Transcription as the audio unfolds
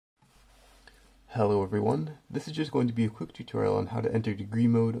Hello everyone, this is just going to be a quick tutorial on how to enter degree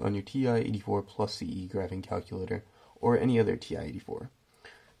mode on your TI-84 plus CE graphing calculator, or any other TI-84.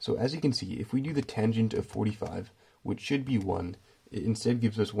 So as you can see, if we do the tangent of 45, which should be 1, it instead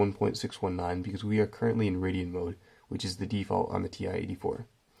gives us 1.619 because we are currently in Radian mode, which is the default on the TI-84.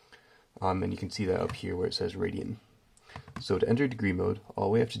 And you can see that up here where it says Radian. So to enter degree mode, all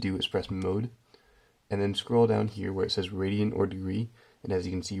we have to do is press mode, and then scroll down here where it says radian or degree, and as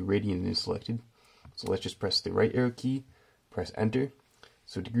you can see, Radian is selected. So let's just press the right arrow key, press enter.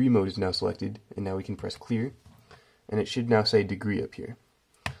 So degree mode is now selected, and now we can press clear, and it should now say degree up here.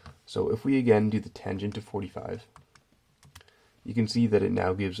 So if we again do the tangent of 45, you can see that it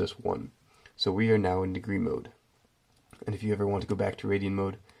now gives us 1. So we are now in degree mode. And if you ever want to go back to Radian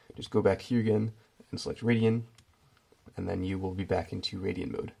mode, just go back here again and select Radian, and then you will be back into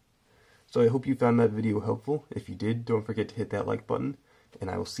Radian mode. So I hope you found that video helpful. If you did, don't forget to hit that like button, and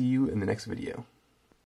I will see you in the next video.